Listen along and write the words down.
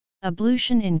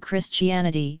Ablution in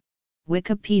Christianity,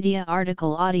 Wikipedia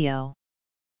article audio.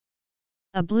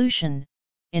 Ablution,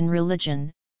 in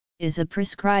religion, is a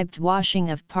prescribed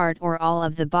washing of part or all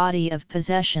of the body of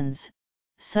possessions,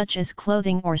 such as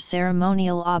clothing or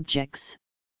ceremonial objects,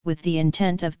 with the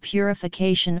intent of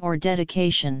purification or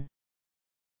dedication.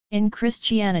 In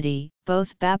Christianity,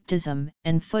 both baptism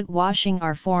and foot washing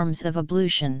are forms of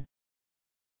ablution.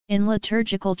 In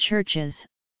liturgical churches,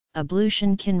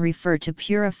 ablution can refer to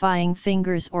purifying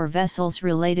fingers or vessels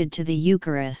related to the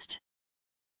Eucharist.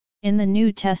 In the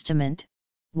New Testament,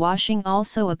 washing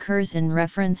also occurs in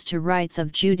reference to rites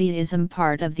of Judaism,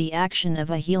 part of the action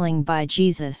of a healing by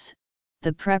Jesus,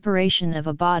 the preparation of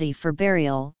a body for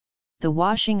burial, the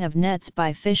washing of nets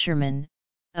by fishermen,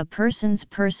 a person's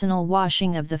personal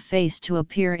washing of the face to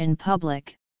appear in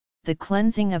public, the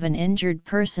cleansing of an injured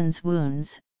person's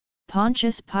wounds,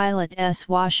 Pontius Pilate's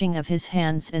washing of his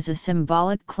hands as a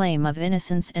symbolic claim of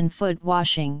innocence, and foot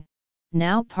washing,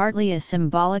 now partly a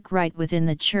symbolic rite within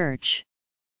the Church.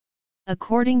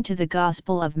 According to the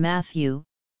Gospel of Matthew,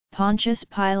 Pontius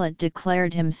Pilate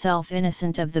declared himself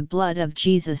innocent of the blood of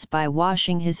Jesus by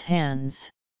washing his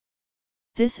hands.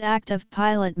 This act of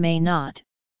Pilate may not,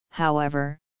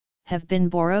 however, have been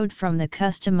borrowed from the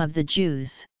custom of the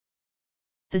Jews.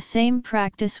 The same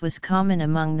practice was common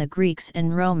among the Greeks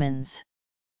and Romans.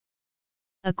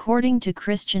 According to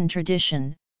Christian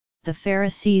tradition, the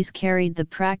Pharisees carried the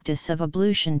practice of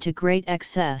ablution to great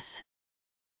excess.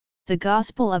 The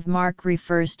Gospel of Mark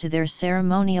refers to their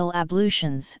ceremonial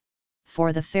ablutions.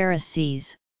 For the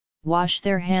Pharisees, wash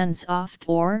their hands oft,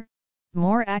 or,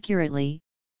 more accurately,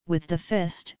 with the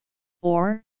fist,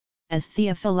 or, as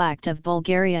Theophylact of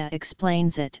Bulgaria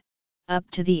explains it, up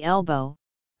to the elbow,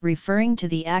 referring to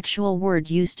the actual word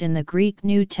used in the Greek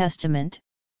New Testament,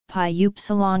 pi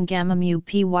upsilon gamma mu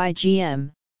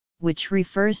pygm, which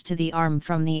refers to the arm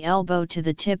from the elbow to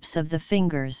the tips of the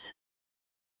fingers.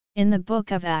 In the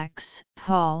book of Acts,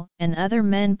 Paul and other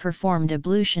men performed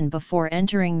ablution before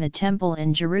entering the temple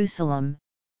in Jerusalem.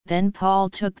 Then Paul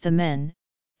took the men,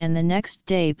 and the next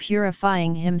day,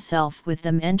 purifying himself with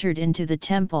them, entered into the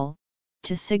temple,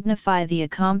 to signify the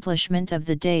accomplishment of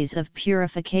the days of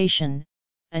purification,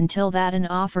 until that an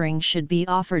offering should be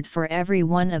offered for every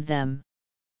one of them.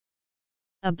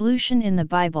 Ablution in the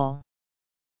Bible.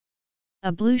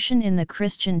 Ablution in the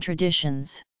Christian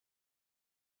traditions.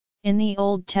 In the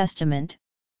Old Testament,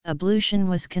 ablution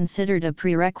was considered a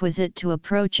prerequisite to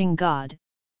approaching God,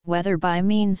 whether by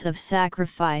means of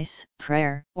sacrifice,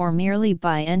 prayer, or merely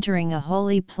by entering a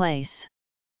holy place.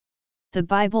 The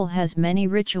Bible has many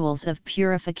rituals of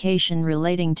purification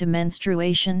relating to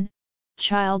menstruation,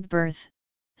 childbirth,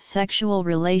 sexual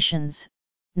relations,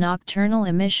 nocturnal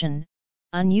emission,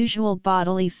 unusual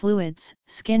bodily fluids,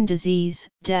 skin disease,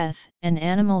 death, and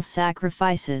animal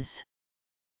sacrifices.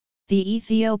 The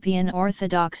Ethiopian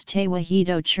Orthodox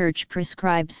Tewahedo Church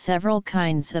prescribes several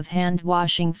kinds of hand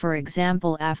washing, for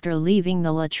example after leaving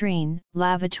the latrine,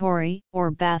 lavatory, or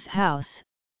bath house,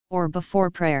 or before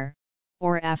prayer,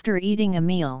 or after eating a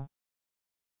meal.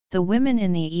 The women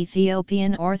in the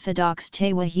Ethiopian Orthodox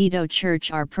Tewahedo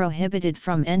Church are prohibited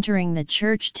from entering the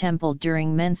church temple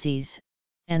during menses,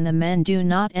 and the men do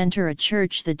not enter a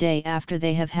church the day after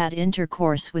they have had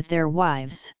intercourse with their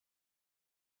wives.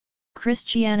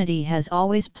 Christianity has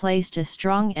always placed a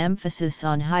strong emphasis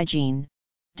on hygiene,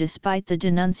 despite the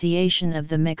denunciation of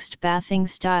the mixed bathing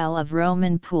style of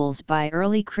Roman pools by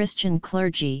early Christian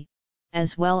clergy,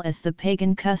 as well as the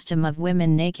pagan custom of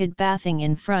women naked bathing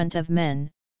in front of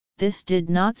men. This did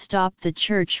not stop the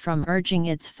Church from urging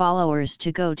its followers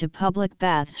to go to public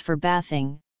baths for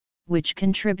bathing, which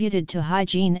contributed to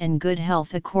hygiene and good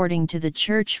health according to the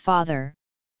Church Father,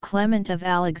 Clement of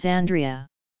Alexandria.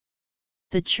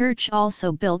 The Church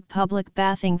also built public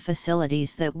bathing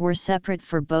facilities that were separate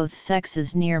for both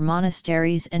sexes near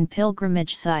monasteries and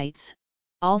pilgrimage sites.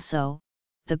 Also,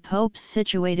 the popes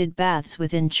situated baths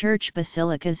within church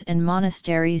basilicas and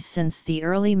monasteries since the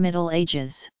early Middle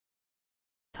Ages.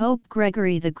 Pope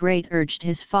Gregory the Great urged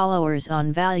his followers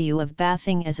on value of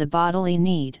bathing as a bodily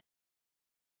need.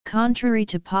 Contrary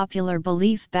to popular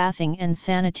belief, bathing and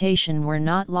sanitation were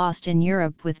not lost in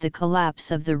Europe with the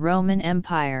collapse of the Roman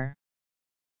Empire.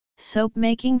 Soap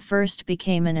making first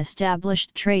became an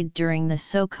established trade during the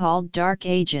so-called Dark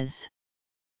Ages.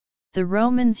 The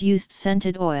Romans used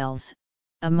scented oils,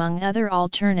 among other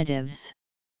alternatives.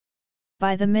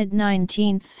 By the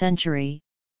mid-19th century,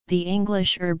 the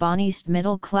English urbanist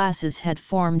middle classes had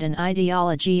formed an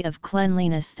ideology of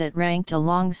cleanliness that ranked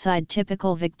alongside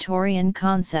typical Victorian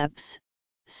concepts,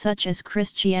 such as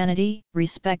Christianity,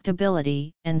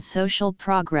 respectability, and social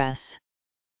progress.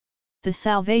 The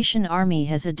Salvation Army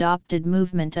has adopted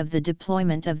movement of the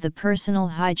deployment of the personal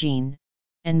hygiene,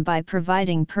 and by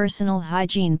providing personal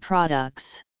hygiene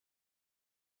products.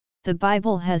 The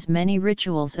Bible has many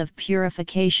rituals of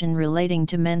purification relating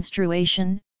to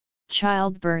menstruation,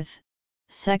 childbirth,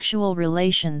 sexual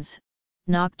relations,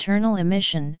 nocturnal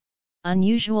emission,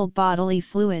 unusual bodily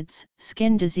fluids,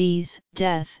 skin disease,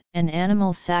 death, and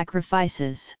animal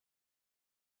sacrifices.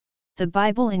 The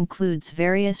Bible includes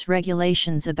various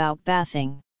regulations about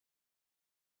bathing.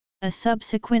 A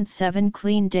subsequent 7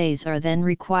 clean days are then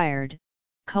required,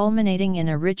 culminating in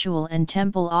a ritual and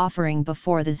temple offering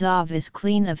before the Zav is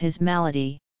clean of his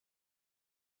malady.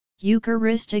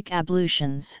 Eucharistic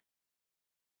ablutions.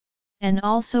 And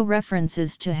also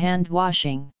references to hand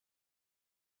washing.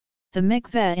 The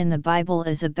mikveh in the Bible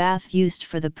is a bath used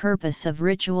for the purpose of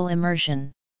ritual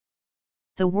immersion.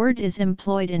 The word is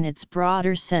employed in its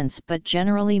broader sense but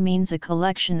generally means a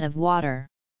collection of water.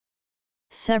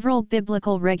 Several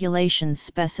biblical regulations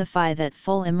specify that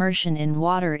full immersion in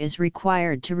water is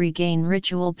required to regain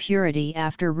ritual purity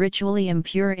after ritually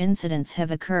impure incidents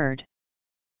have occurred.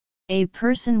 A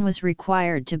person was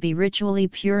required to be ritually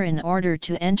pure in order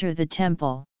to enter the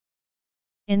temple.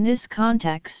 In this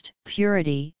context,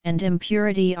 purity and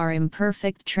impurity are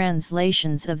imperfect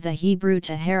translations of the Hebrew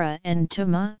tahara and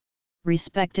tuma,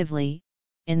 respectively,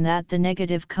 in that the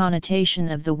negative connotation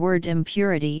of the word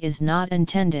impurity is not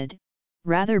intended,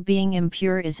 rather being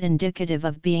impure is indicative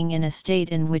of being in a state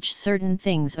in which certain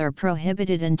things are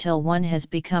prohibited until one has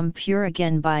become pure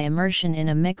again by immersion in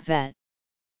a mikveh.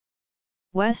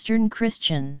 Western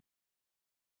Christian.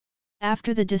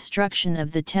 After the destruction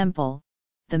of the temple,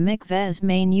 the mikveh's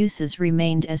main uses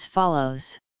remained as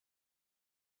follows.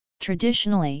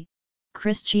 Traditionally,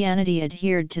 Christianity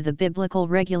adhered to the biblical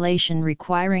regulation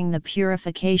requiring the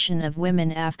purification of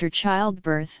women after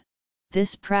childbirth.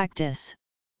 This practice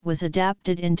was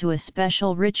adapted into a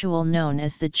special ritual known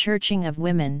as the churching of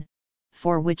women,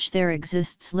 for which there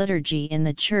exists liturgy in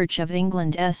the Church of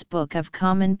England's Book of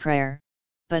Common Prayer,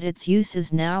 but its use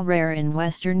is now rare in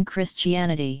Western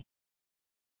Christianity.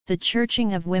 The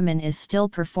churching of women is still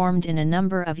performed in a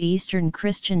number of Eastern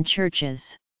Christian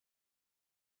churches.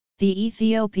 The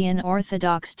Ethiopian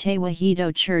Orthodox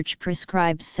Tewahedo Church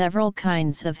prescribes several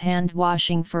kinds of hand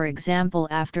washing, for example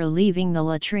after leaving the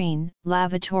latrine,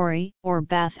 lavatory, or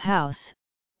bath house,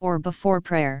 or before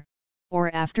prayer,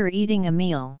 or after eating a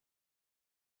meal.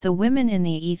 The women in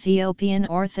the Ethiopian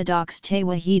Orthodox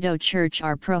Tewahedo Church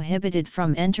are prohibited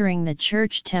from entering the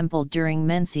church temple during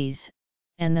menses,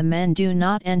 and the men do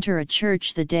not enter a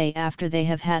church the day after they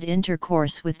have had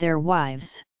intercourse with their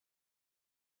wives.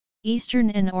 Eastern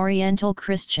and Oriental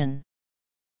Christian.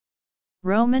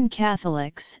 Roman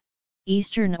Catholics,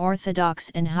 Eastern Orthodox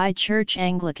and High Church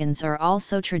Anglicans are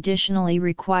also traditionally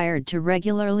required to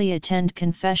regularly attend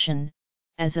confession,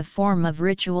 as a form of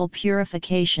ritual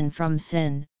purification from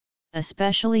sin,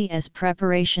 especially as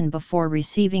preparation before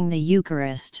receiving the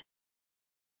Eucharist.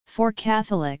 For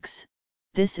Catholics,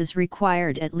 this is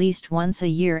required at least once a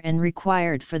year and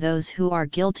required for those who are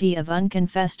guilty of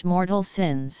unconfessed mortal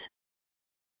sins.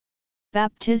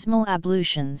 Baptismal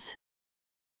ablutions.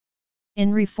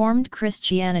 In Reformed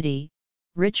Christianity,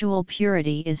 ritual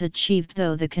purity is achieved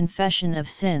through the confession of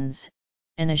sins,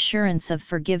 an assurance of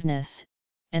forgiveness,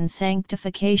 and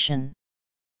sanctification.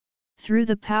 Through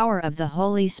the power of the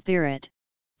Holy Spirit,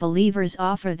 believers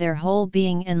offer their whole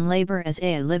being and labor as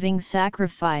a living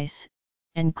sacrifice,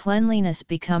 and cleanliness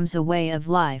becomes a way of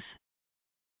life.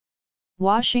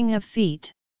 Washing of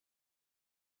feet.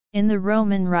 In the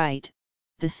Roman Rite,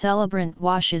 the celebrant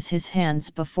washes his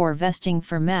hands before vesting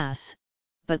for Mass,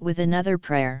 but with another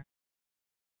prayer.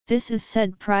 This is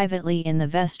said privately in the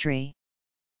vestry.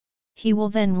 He will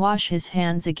then wash his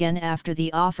hands again after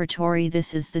the offertory.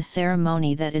 This is the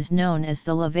ceremony that is known as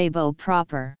the lavabo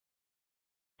proper.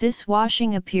 This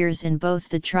washing appears in both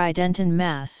the Tridentan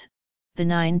Mass, the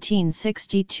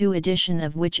 1962 edition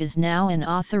of which is now an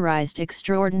authorized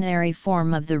extraordinary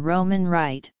form of the Roman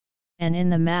Rite, and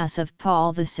in the Mass of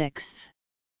Paul VI.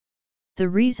 The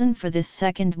reason for this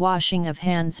second washing of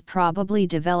hands probably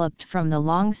developed from the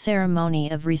long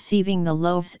ceremony of receiving the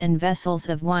loaves and vessels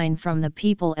of wine from the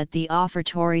people at the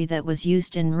offertory that was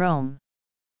used in Rome.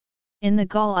 In the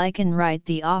Gallican Rite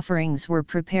the offerings were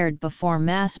prepared before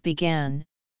Mass began,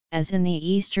 as in the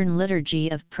Eastern liturgy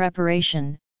of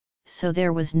preparation, so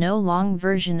there was no long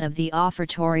version of the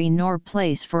offertory nor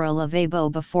place for a lavabo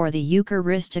before the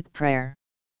Eucharistic prayer.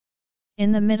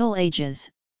 In the Middle Ages,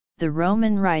 the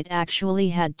Roman Rite actually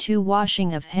had 2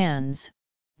 washing of hands,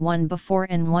 one before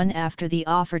and one after the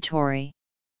offertory.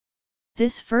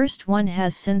 This first one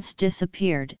has since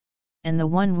disappeared, and the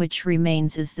one which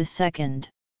remains is the second.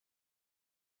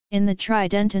 In the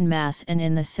Tridentan Mass and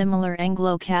in the similar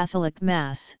Anglo-Catholic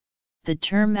Mass, the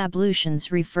term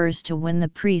ablutions refers to when the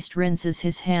priest rinses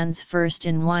his hands first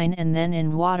in wine and then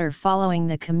in water following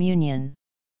the communion.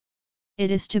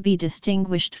 It is to be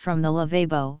distinguished from the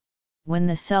lavabo, when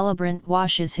the celebrant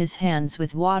washes his hands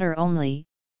with water only,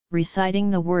 reciting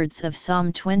the words of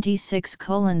Psalm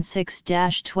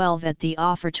 26:6-12 at the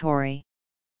offertory.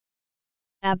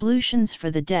 Ablutions for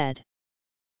the dead.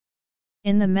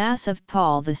 In the Mass of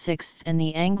Paul VI and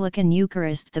the Anglican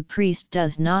Eucharist, the priest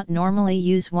does not normally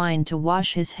use wine to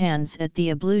wash his hands at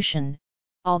the ablution,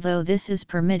 although this is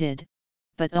permitted,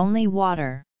 but only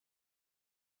water.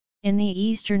 In the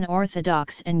Eastern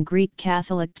Orthodox and Greek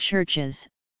Catholic churches,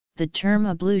 the term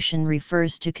ablution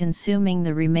refers to consuming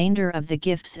the remainder of the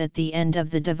gifts at the end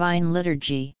of the Divine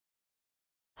Liturgy.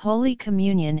 Holy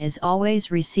Communion is always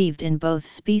received in both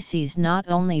species, not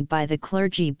only by the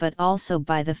clergy but also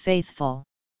by the faithful.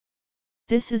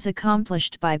 This is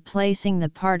accomplished by placing the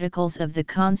particles of the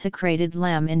consecrated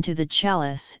lamb into the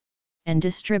chalice, and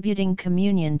distributing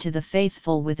communion to the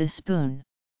faithful with a spoon.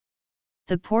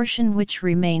 The portion which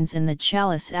remains in the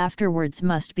chalice afterwards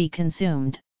must be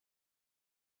consumed.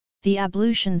 The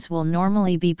ablutions will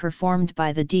normally be performed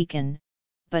by the deacon,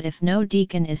 but if no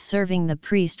deacon is serving, the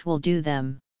priest will do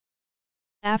them.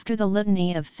 After the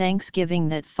litany of thanksgiving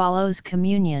that follows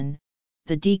communion,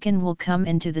 the deacon will come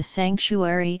into the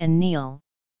sanctuary and kneel,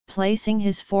 placing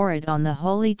his forehead on the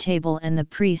holy table, and the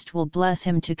priest will bless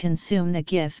him to consume the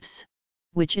gifts,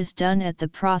 which is done at the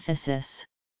prothesis.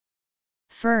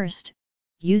 First,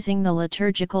 using the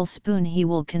liturgical spoon, he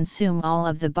will consume all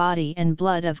of the body and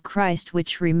blood of Christ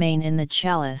which remain in the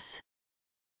chalice.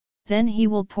 Then he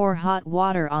will pour hot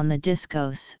water on the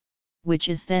diskos, which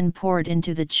is then poured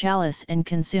into the chalice and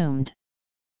consumed.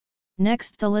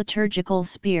 Next, the liturgical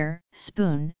spear,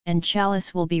 spoon, and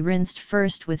chalice will be rinsed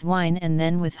first with wine and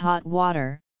then with hot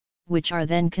water, which are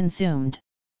then consumed.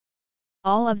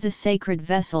 All of the sacred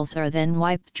vessels are then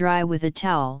wiped dry with a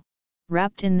towel,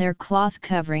 wrapped in their cloth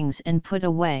coverings and put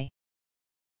away.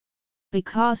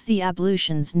 Because the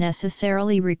ablutions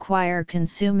necessarily require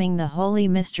consuming the holy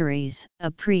mysteries,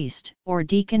 a priest or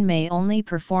deacon may only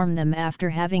perform them after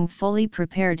having fully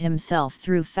prepared himself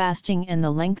through fasting and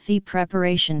the lengthy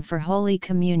preparation for Holy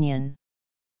Communion.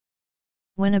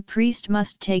 When a priest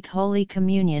must take Holy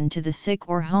Communion to the sick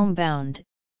or homebound,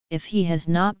 if he has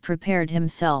not prepared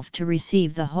himself to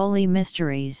receive the holy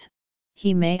mysteries,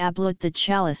 he may ablute the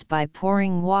chalice by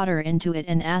pouring water into it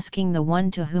and asking the one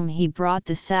to whom he brought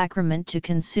the sacrament to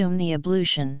consume the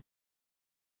ablution.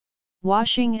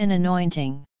 Washing and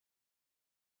anointing.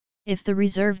 If the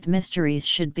reserved mysteries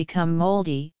should become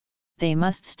moldy, they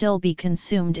must still be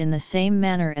consumed in the same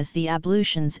manner as the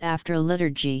ablutions after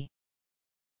liturgy.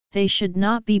 They should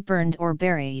not be burned or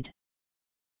buried.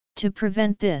 To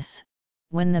prevent this,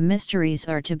 when the mysteries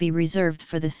are to be reserved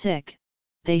for the sick,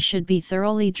 they should be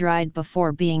thoroughly dried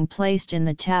before being placed in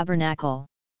the tabernacle.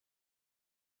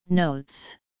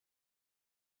 Notes.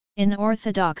 In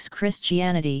Orthodox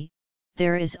Christianity,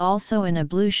 there is also an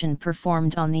ablution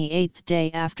performed on the 8th day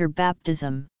after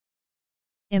baptism.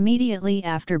 Immediately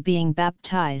after being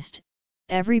baptized,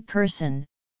 every person,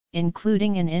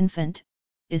 including an infant,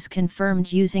 is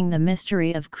confirmed using the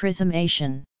mystery of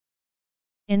chrismation.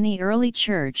 In the early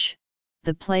Church,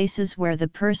 the places where the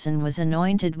person was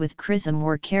anointed with chrism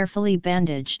were carefully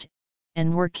bandaged,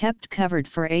 and were kept covered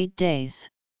for 8 days.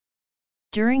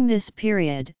 During this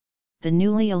period, the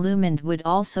newly illumined would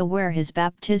also wear his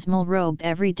baptismal robe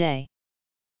every day.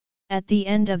 At the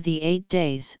end of the 8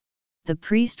 days, the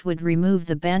priest would remove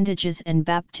the bandages and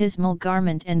baptismal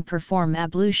garment and perform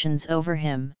ablutions over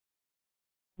him.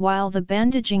 While the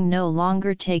bandaging no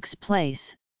longer takes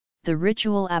place, the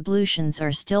ritual ablutions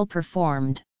are still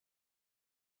performed.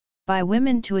 By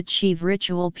women to achieve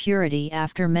ritual purity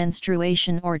after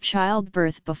menstruation or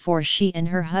childbirth before she and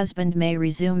her husband may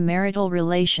resume marital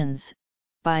relations,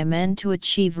 by men to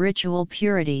achieve ritual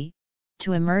purity,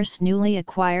 to immerse newly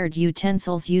acquired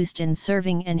utensils used in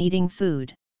serving and eating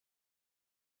food.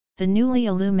 The newly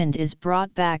illumined is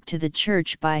brought back to the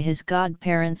church by his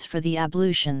godparents for the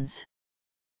ablutions.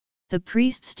 The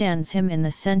priest stands him in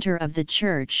the center of the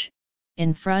church,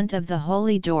 in front of the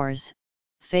holy doors,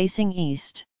 facing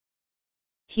east.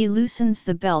 He loosens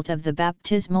the belt of the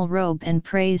baptismal robe and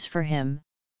prays for him,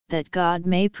 that God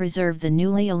may preserve the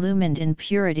newly illumined in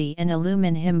purity and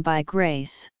illumine him by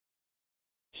grace.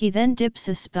 He then dips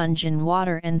a sponge in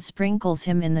water and sprinkles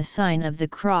him in the sign of the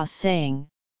cross, saying,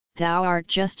 "Thou art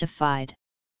justified.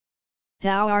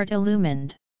 Thou art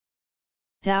illumined.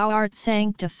 Thou art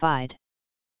sanctified.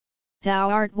 Thou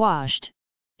art washed,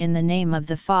 in the name of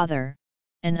the Father,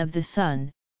 and of the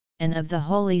Son, and of the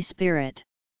Holy Spirit.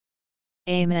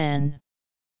 Amen.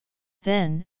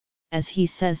 Then, as he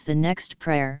says the next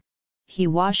prayer, he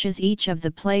washes each of the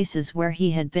places where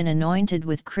he had been anointed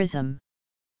with chrism.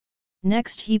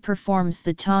 Next he performs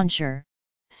the tonsure,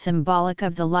 symbolic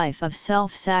of the life of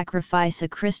self-sacrifice a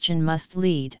Christian must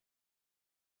lead.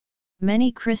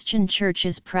 Many Christian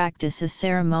churches practice a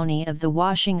ceremony of the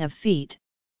washing of feet,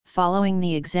 following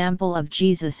the example of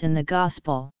Jesus in the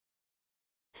Gospel.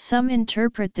 Some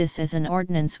interpret this as an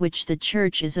ordinance which the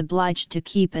Church is obliged to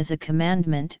keep as a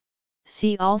commandment.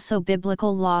 See also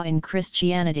Biblical law in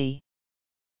Christianity.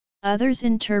 Others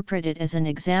interpret it as an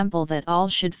example that all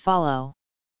should follow.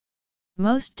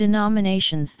 Most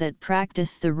denominations that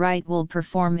practice the rite will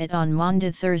perform it on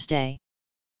Maundy Thursday.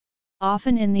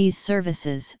 Often in these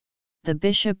services, the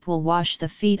bishop will wash the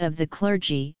feet of the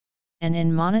clergy, and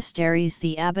in monasteries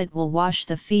the abbot will wash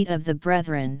the feet of the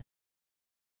brethren.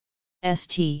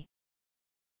 St.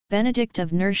 Benedict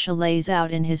of Nursia lays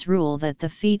out in his rule that the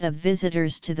feet of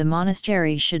visitors to the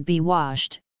monastery should be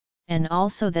washed, and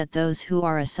also that those who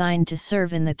are assigned to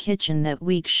serve in the kitchen that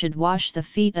week should wash the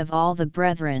feet of all the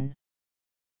brethren.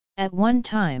 At one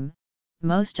time,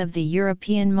 most of the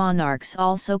European monarchs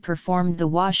also performed the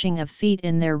washing of feet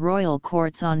in their royal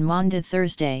courts on Maundy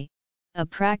Thursday, a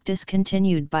practice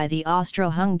continued by the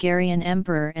Austro-Hungarian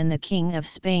Emperor and the King of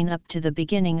Spain up to the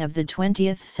beginning of the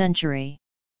 20th century.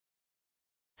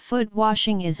 Foot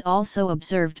washing is also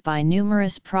observed by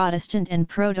numerous Protestant and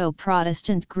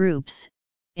Proto-Protestant groups,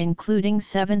 including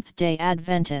Seventh-day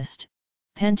Adventist,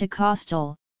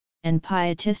 Pentecostal, and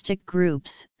Pietistic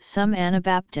groups, some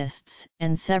Anabaptists,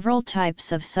 and several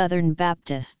types of Southern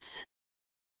Baptists.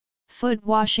 Foot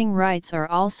washing rites are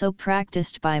also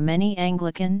practiced by many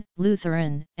Anglican,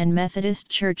 Lutheran, and Methodist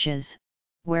churches,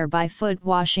 whereby foot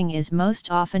washing is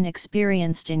most often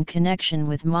experienced in connection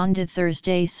with Maundy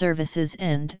Thursday services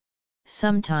and,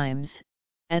 sometimes,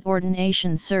 at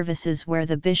ordination services where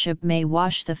the bishop may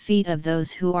wash the feet of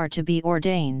those who are to be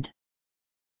ordained.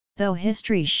 Though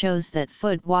history shows that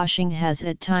foot washing has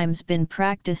at times been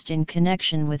practiced in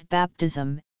connection with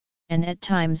baptism, and at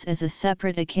times as a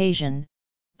separate occasion,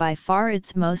 by far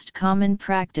its most common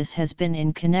practice has been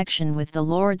in connection with the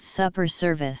Lord's Supper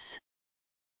service.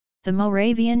 The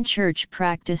Moravian Church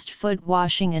practiced foot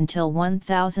washing until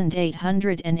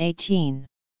 1818.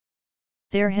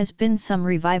 There has been some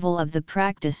revival of the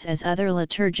practice as other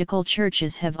liturgical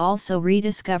churches have also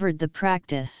rediscovered the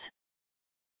practice.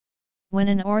 When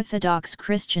an Orthodox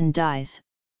Christian dies,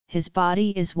 his body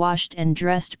is washed and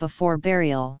dressed before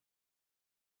burial.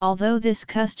 Although this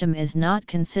custom is not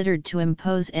considered to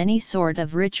impose any sort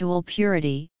of ritual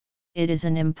purity, it is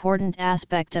an important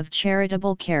aspect of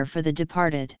charitable care for the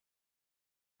departed.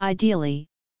 Ideally,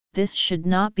 this should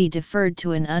not be deferred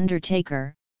to an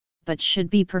undertaker, but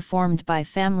should be performed by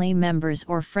family members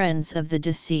or friends of the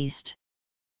deceased.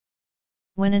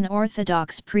 When an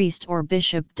Orthodox priest or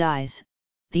bishop dies,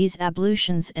 these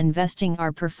ablutions and vesting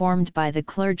are performed by the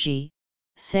clergy,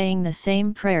 saying the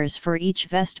same prayers for each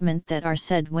vestment that are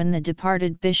said when the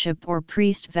departed bishop or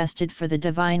priest vested for the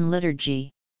divine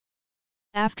liturgy.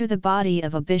 After the body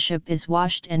of a bishop is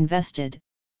washed and vested,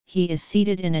 he is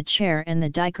seated in a chair and the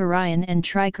dikarion and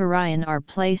trikarion are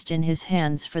placed in his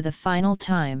hands for the final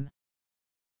time.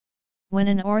 When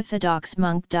an Orthodox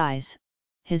monk dies,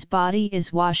 his body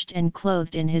is washed and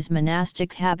clothed in his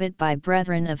monastic habit by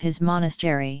brethren of his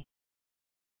monastery.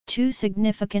 Two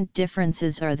significant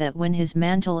differences are that when his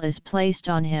mantle is placed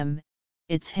on him,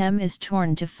 its hem is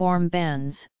torn to form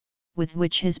bands, with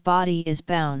which his body is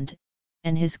bound,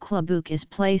 and his klobuk is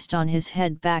placed on his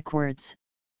head backwards,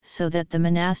 so that the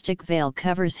monastic veil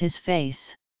covers his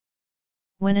face.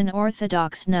 When an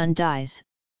Orthodox nun dies,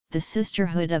 the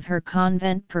sisterhood of her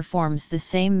convent performs the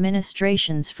same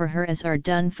ministrations for her as are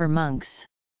done for monks.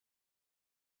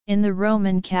 In the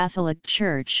Roman Catholic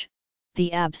Church,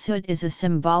 the absut is a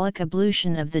symbolic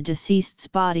ablution of the deceased's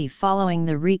body following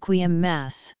the Requiem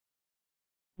Mass.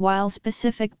 While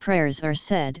specific prayers are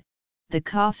said, the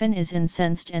coffin is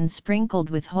incensed and sprinkled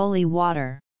with holy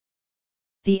water.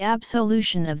 The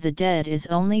absolution of the dead is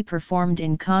only performed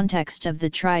in context of the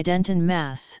Tridentan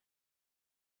Mass.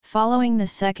 Following the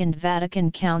Second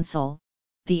Vatican Council,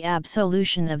 the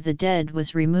absolution of the dead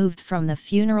was removed from the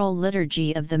funeral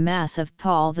liturgy of the Mass of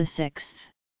Paul VI.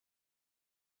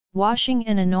 Washing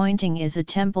and anointing is a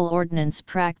temple ordinance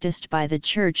practiced by the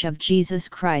Church of Jesus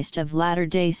Christ of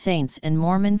Latter-day Saints and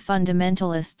Mormon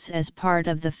fundamentalists as part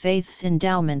of the faith's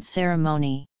endowment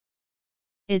ceremony.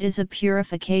 It is a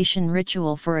purification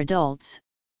ritual for adults,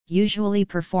 usually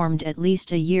performed at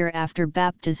least a year after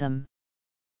baptism.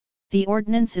 The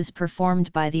ordinance is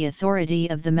performed by the authority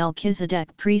of the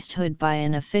Melchizedek priesthood by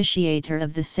an officiator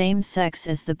of the same sex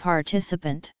as the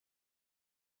participant.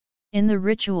 In the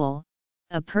ritual,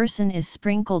 a person is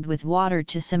sprinkled with water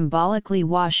to symbolically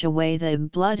wash away the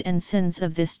blood and sins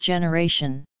of this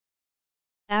generation.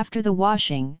 After the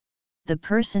washing, the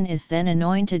person is then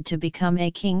anointed to become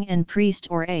a king and priest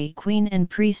or a queen and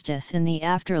priestess in the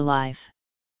afterlife.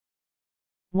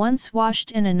 Once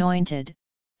washed and anointed,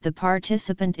 the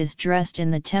participant is dressed in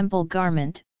the temple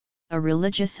garment, a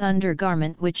religious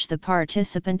undergarment which the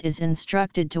participant is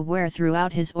instructed to wear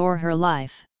throughout his or her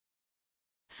life.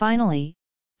 Finally,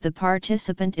 the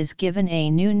participant is given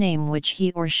a new name which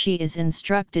he or she is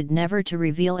instructed never to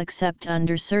reveal except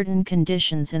under certain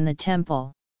conditions in the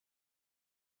temple.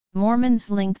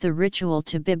 Mormons link the ritual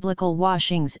to biblical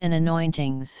washings and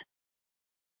anointings.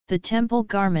 The temple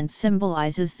garment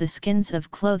symbolizes the skins of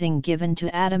clothing given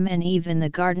to Adam and Eve in the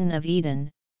Garden of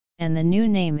Eden, and the new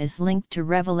name is linked to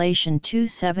Revelation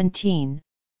 2:17,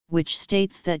 which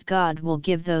states that God will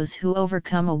give those who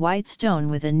overcome a white stone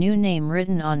with a new name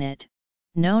written on it,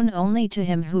 known only to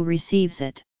him who receives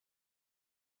it.